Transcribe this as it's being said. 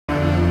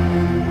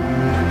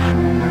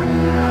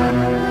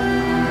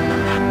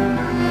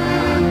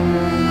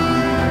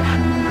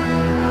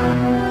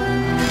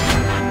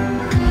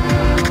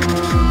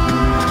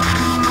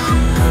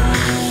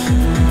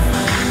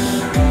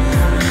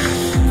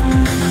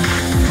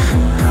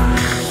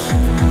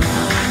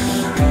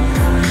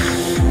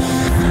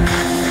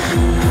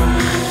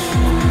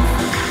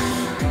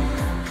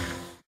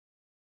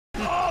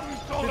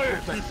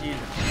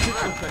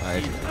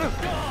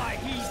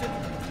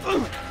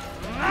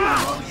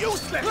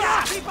Useless!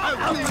 I'll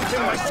clean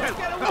him myself!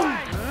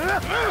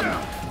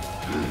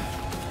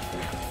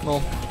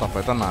 No,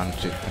 tapetaan nää nyt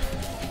sitten.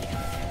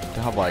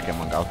 Tehdään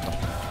vaikeamman kautta.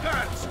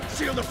 Guards,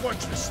 seal the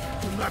fortress!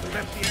 Do not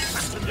let the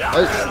assassin...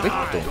 Ai,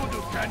 vittu!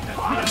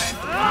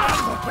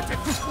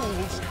 Incompetent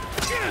fools!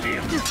 Kill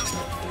him!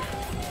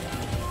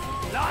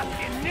 Lost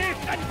in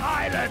Nathan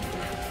Island!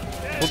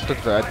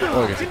 Uskotteko te, että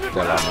oikeesti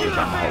teillä on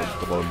mitään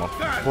mahdollista voimaa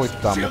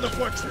voittaa mut?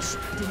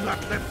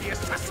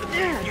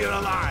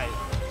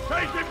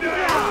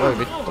 Oi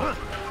vittu.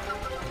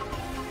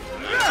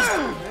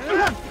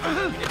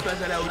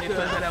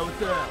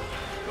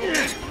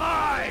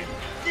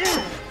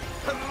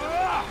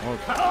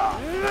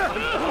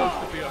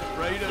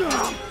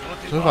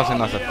 Se on hyvä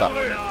sinänsä, että...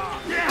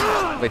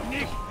 Vittu.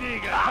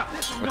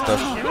 Että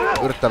jos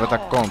yrittää vetää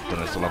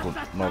konttorin silloin kun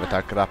noi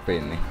vetää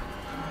grappiin, niin...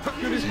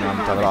 Sinä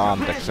antaa vielä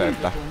anteeksi,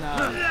 että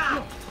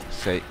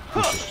se ei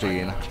pysy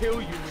siinä.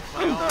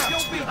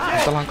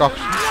 Täällä on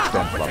 2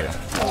 templaria.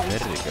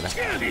 Perkele.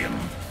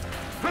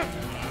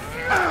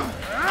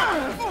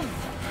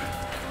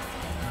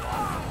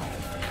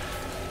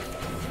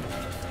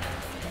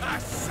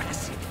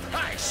 Assassin!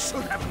 I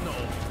should have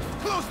known!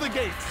 Close the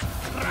gates!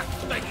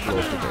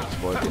 Close the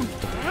gates, voi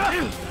vittu.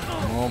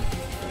 No.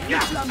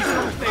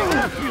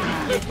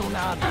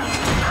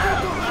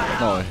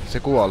 Noin, se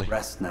kuoli.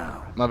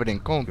 Mä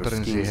vedin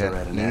counterin siihen,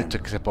 niin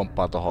nyt se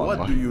pomppaa tohon noin.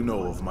 What do you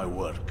know of my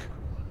work?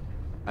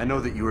 I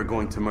know that you were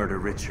going to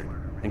murder Richard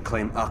and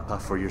claim Akka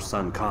for your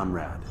son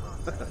Conrad.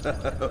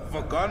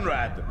 For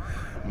Conrad?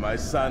 My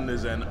son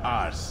is an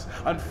arse,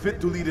 unfit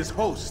to lead his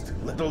host,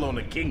 let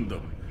alone a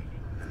kingdom.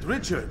 And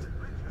Richard,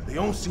 the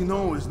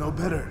Oncino is no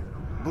better,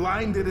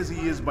 blinded as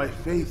he is by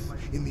faith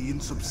in the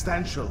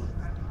insubstantial.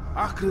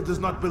 Acre does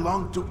not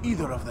belong to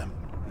either of them.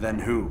 Then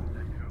who?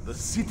 The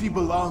city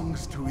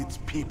belongs to its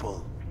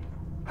people.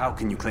 How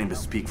can you claim to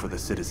speak for the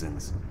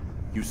citizens?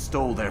 You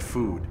stole their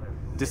food,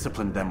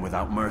 disciplined them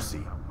without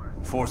mercy,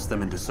 forced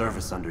them into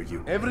service under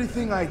you.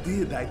 Everything I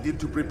did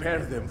to prepare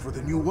them for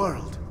the new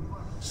world.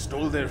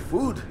 Stole their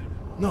food?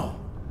 No.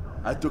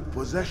 I took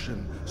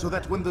possession so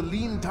that when the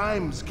lean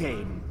times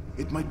came,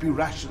 it might be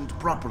rationed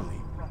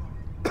properly.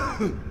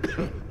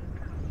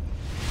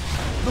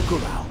 Look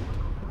around.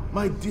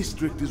 My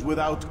district is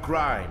without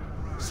crime,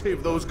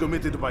 save those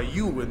committed by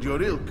you and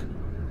your ilk.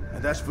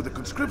 And as for the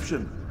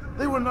conscription,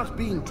 they were not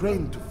being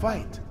trained to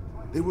fight.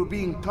 They were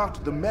being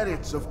taught the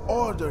merits of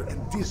order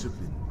and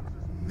discipline.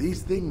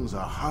 These things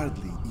are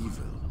hardly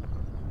evil.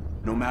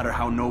 No matter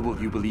how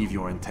noble you believe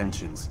your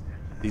intentions,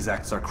 these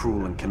acts are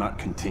cruel and cannot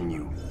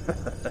continue.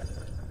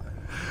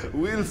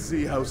 We'll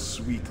see how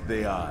sweet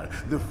they are,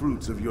 the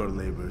fruits of your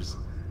labors.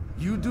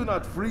 You do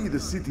not free the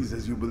cities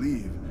as you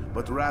believe,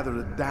 but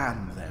rather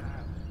damn them.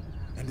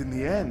 And in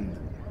the end,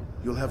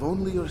 you'll have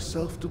only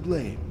yourself to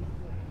blame.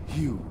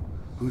 You,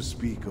 who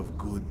speak of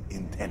good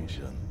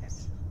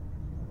intentions.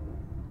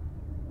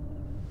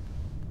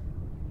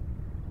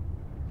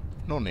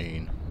 No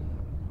niin.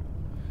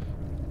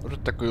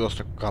 Yrittääkö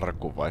juosta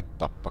karkuun vai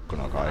tappako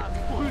nää kaikki?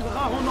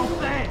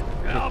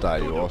 Pitää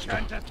juosta.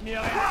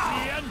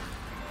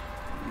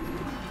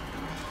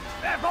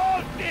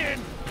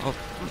 Oh,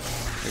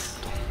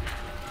 vittu.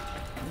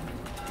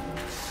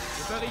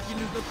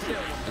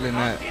 Eli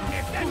ne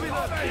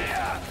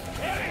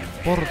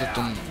portit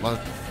on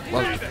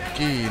laitettu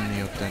kiinni,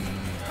 joten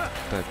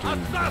täytyy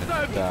mennä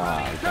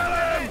täältä.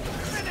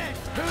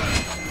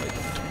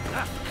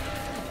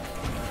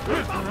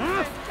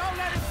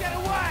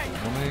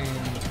 No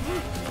niin.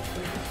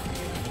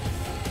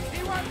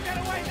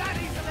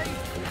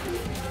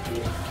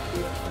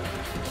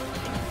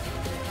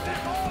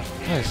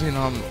 Hei,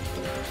 siinä on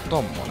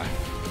tommonen.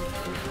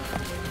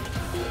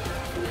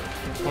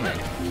 No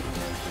niin.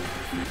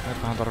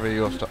 Eipähän tarvii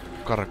juosta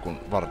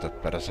karkun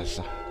vartet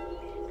peräsessä.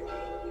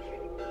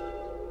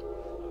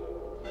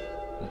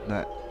 Mut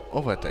ne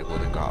ovet ei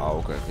kuitenkaan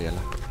aukea vielä.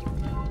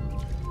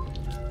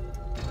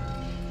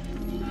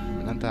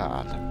 Mennään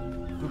täältä.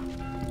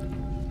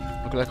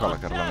 No kyllä ekalla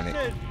kerralla meni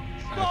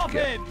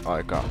hetken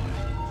aikaa.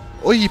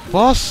 Oi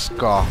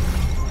paska!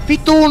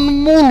 Vitun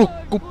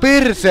mulkku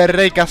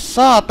persereikä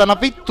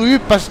saatana, vittu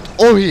hyppäsit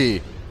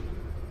ohi!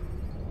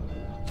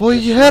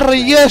 Voi herra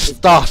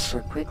jestas!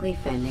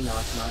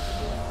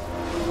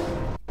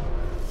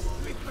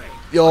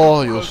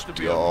 Joo, just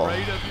joo.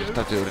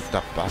 Täytyy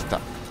yrittää päästä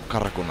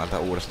karkuun näiltä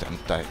uudestaan,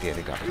 mutta ei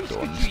tietenkään vittu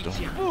onnistu.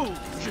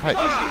 Hei!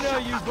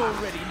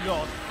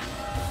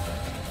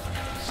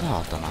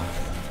 Saatana.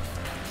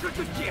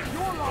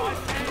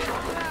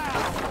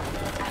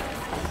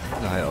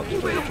 No joo,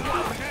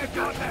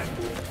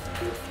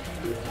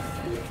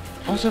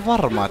 on se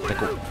varma, että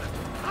kun...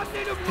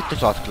 Vittu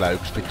saat kyllä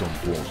yks vitun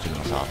puun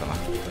silloin, saatana.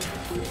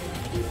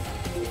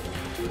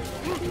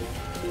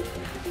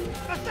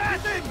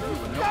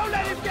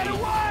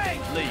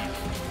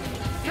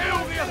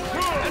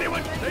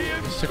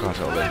 Missäkään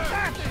se oli?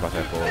 Se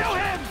pääsee pois.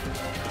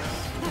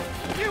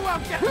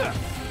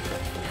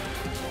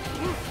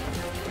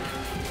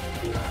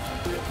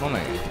 No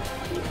niin.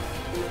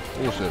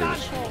 Uusi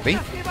yritys.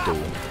 Vittu!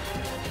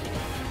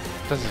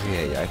 Tässä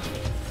siihen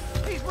jäit.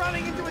 He's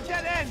running into a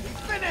dead end. He's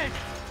finished.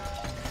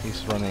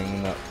 He's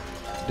running a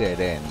dead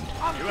end.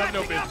 I'm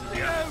catching up to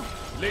you.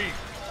 Leave.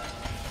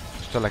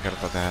 Jos tällä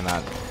kertaa tehdään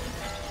näin.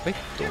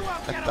 Vittu,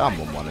 että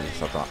ammu mua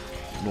 400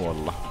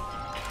 nuolla.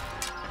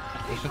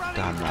 Jos nyt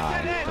tehdään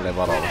näin, tälleen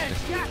varovasti.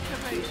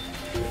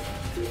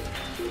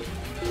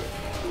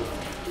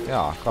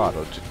 Jaa,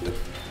 kaaduit sitten.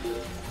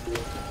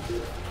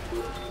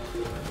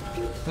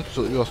 Nyt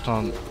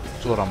juostaan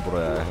suoraan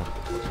pureja ja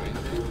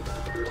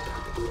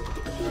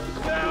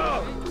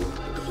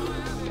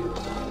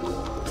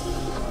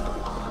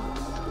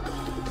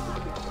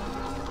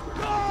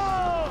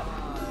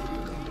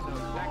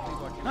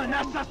An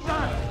assassin!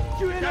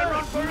 Tu es là!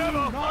 Run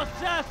forever!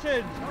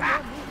 Assassin!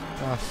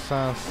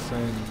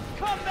 Assassin.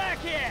 Come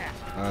back here!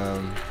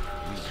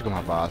 Missä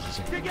mä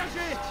pääsisin?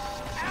 Dégagez!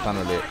 Tän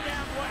oli...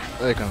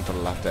 Ei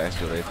kannata lähteä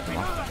edes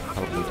yrittämään.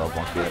 Halpuutaan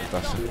vaan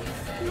kiertää se.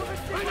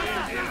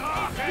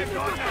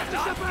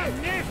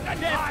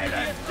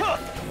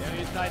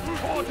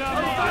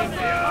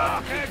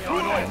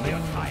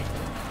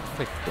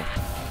 Vittu.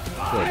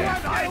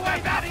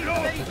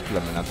 Nyt kyllä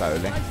mennään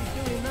täyliin.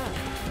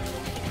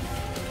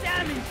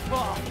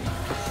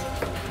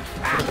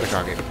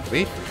 Yrittäkääkin.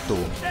 Vittu.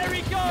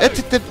 Et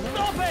sitten...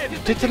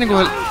 Sitten niinku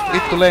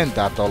vittu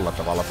lentää tolla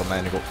tavalla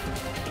tonne niinku...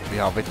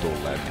 Ihan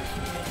vitulleen.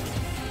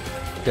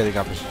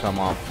 Tietenkään pysty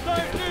saamaan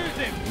vittu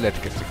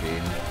letkessä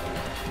kiinni.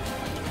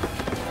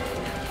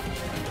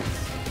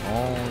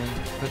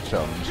 Nyt se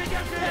onnistuu.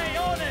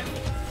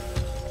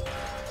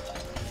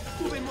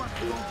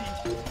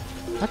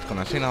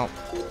 Hetkonen, siinä on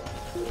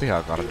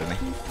pihakardeni.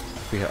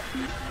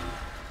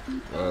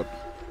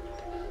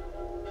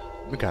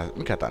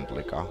 Mikä tän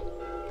tulikaan?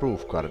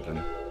 Roof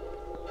garden.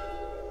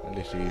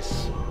 Eli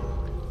siis...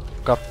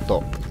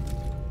 Katto.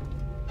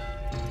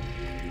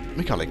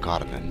 Mikä oli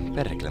garden?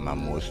 Perkele mä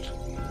muista.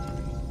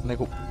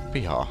 Niinku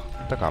piha.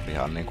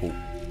 Takapiha niinku...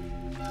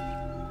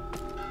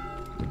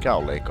 Mikä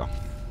olikaan?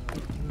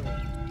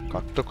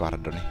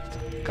 Kattogardeni.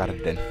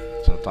 Garden.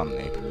 Sanotaan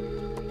niin.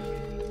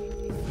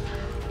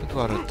 Nyt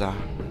vaan yrittää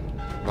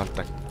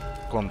välttää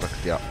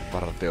kontaktia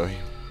partioihin.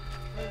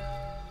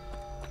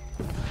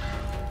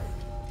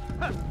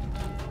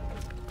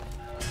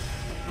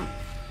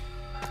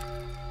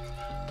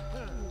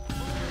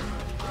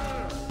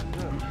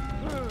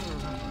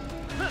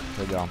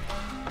 Ja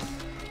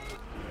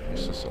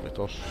missä se oli?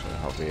 Tossa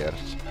ihan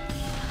vieressä.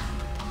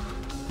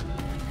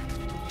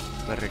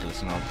 Perkele,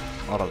 siinä on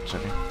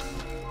archeri.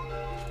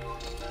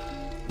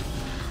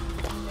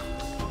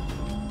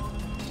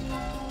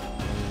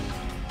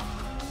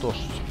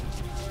 Tossa.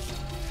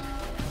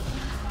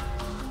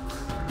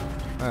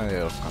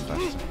 Ei olekaan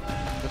tässä.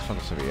 Jos on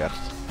tässä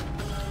vieressä.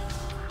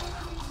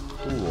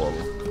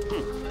 Tuolla.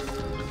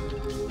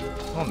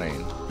 No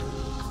niin.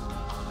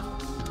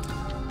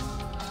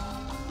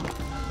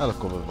 Tää on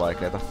kovin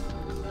vaikeeta.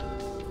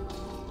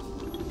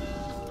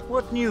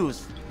 What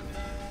news?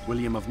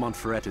 William of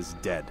Montferrat is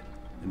dead,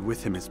 and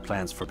with him his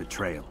plans for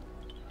betrayal.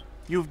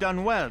 You've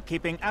done well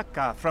keeping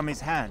Akka from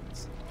his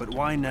hands. But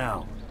why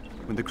now,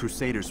 when the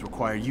Crusaders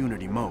require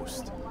unity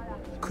most?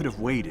 Could have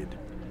waited.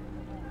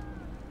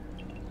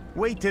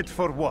 Waited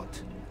for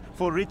what?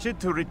 For Richard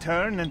to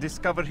return and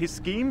discover his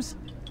schemes?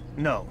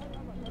 No.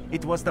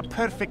 It was the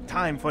perfect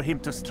time for him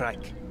to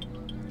strike.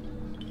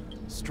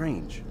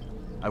 Strange.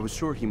 I was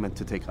sure he meant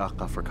to take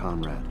Akka for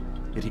Conrad,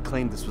 yet he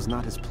claimed this was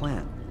not his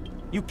plan.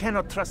 You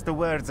cannot trust the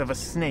words of a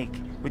snake,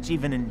 which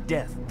even in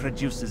death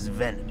produces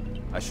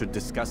venom. I should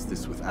discuss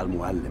this with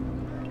Al-Muallim.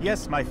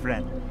 Yes, my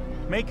friend.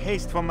 Make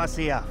haste for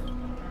Masyaf.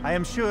 I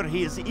am sure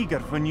he is eager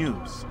for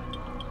news.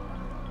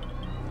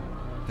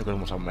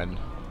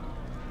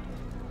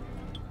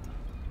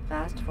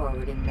 Fast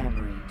forwarding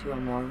memory to a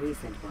more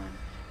recent one.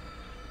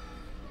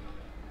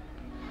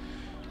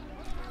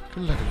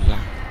 Kyllä, kyllä.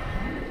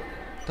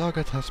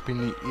 Target has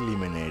been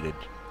eliminated.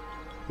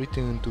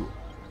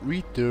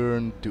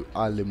 Return to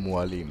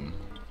Al-Muallim.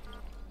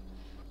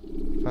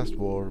 Fast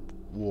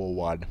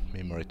forward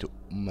memory to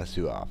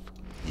Masyaf.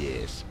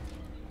 Yes.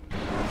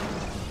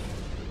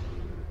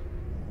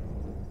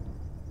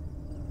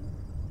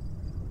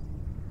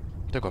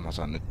 Mitäkö mä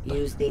saan nyt?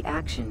 Use the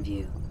action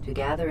view to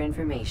gather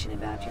information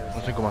about your.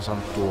 Otinko mä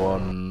saan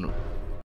tuon